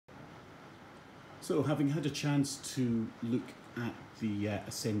So, having had a chance to look at the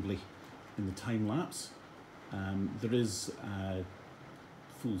assembly in the time lapse, there is a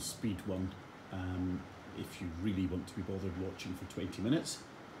full speed one if you really want to be bothered watching for 20 minutes.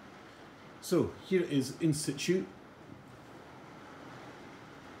 So here it is in situ.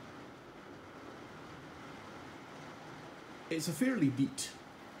 It's a fairly neat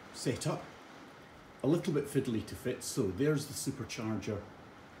setup, a little bit fiddly to fit. So there's the supercharger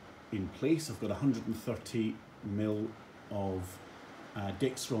in place. I've got 130 ml of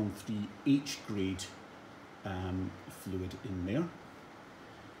Dexron 3H grade fluid in there.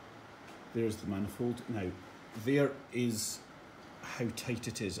 There's the manifold. Now, there is how tight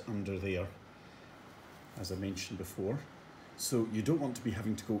it is under there, as I mentioned before. So you don't want to be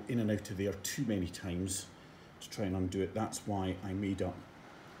having to go in and out of there too many times to try and undo it. That's why I made up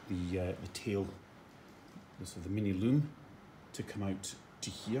the tail, so the mini loom, to come out to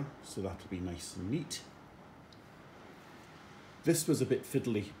here, so that'll be nice and neat. This was a bit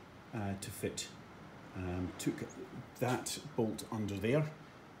fiddly to fit. Took that bolt under there,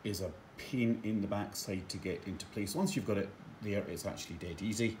 is a pain in the backside to get into place. Once you've got it there, it's actually dead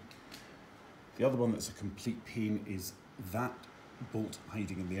easy. The other one that's a complete pain is that bolt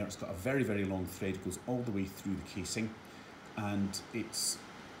hiding in there. It's got a very, very long thread, it goes all the way through the casing, and it's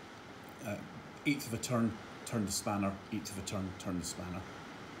 1/8 of a turn, turn the spanner, 1/8 of a turn, turn the spanner.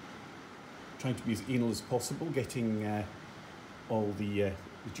 Trying to be as anal as possible, getting all the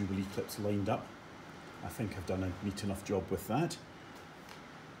Jubilee clips lined up. I think I've done a neat enough job with that.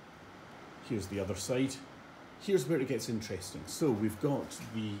 Here's the other side. Here's where it gets interesting. So we've got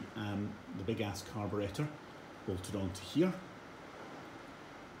the big ass carburetor bolted onto here.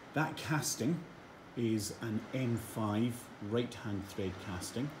 That casting is an M5 right-hand thread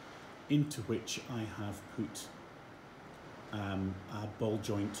casting, into which I have put a ball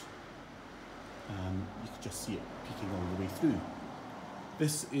joint. You can just see it peeking all the way through.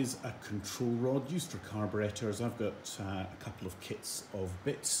 This is a control rod used for carburetors. I've got a couple of kits of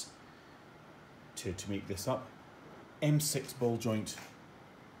bits to make this up. M6 ball joint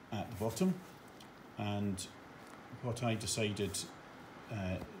at the bottom, and what I decided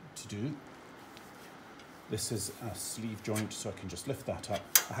to do, this is a sleeve joint, so I can just lift that up.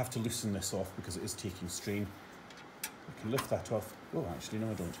 I have to loosen this off because it is taking strain. I can lift that off. Oh, actually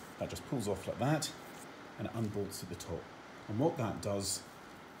no I don't. That just pulls off like that and it unbolts at the top. And what that does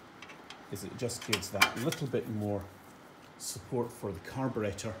is it just gives that little bit more support for the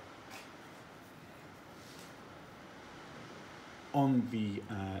carburetor on the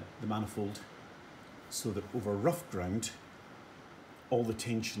manifold, so that over rough ground all the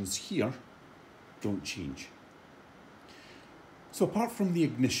tensions here don't change. So apart from the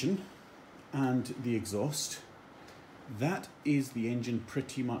ignition and the exhaust, that is the engine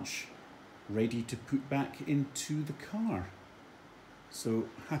pretty much ready to put back into the car. So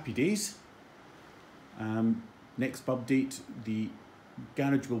happy days. Next bub date, the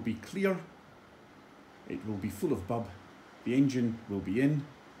garage will be clear, it will be full of bub, the engine will be in,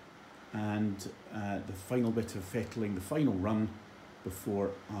 and the final bit of fettling, the final run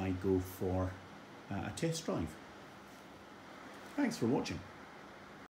before I go for a test drive. Thanks for watching.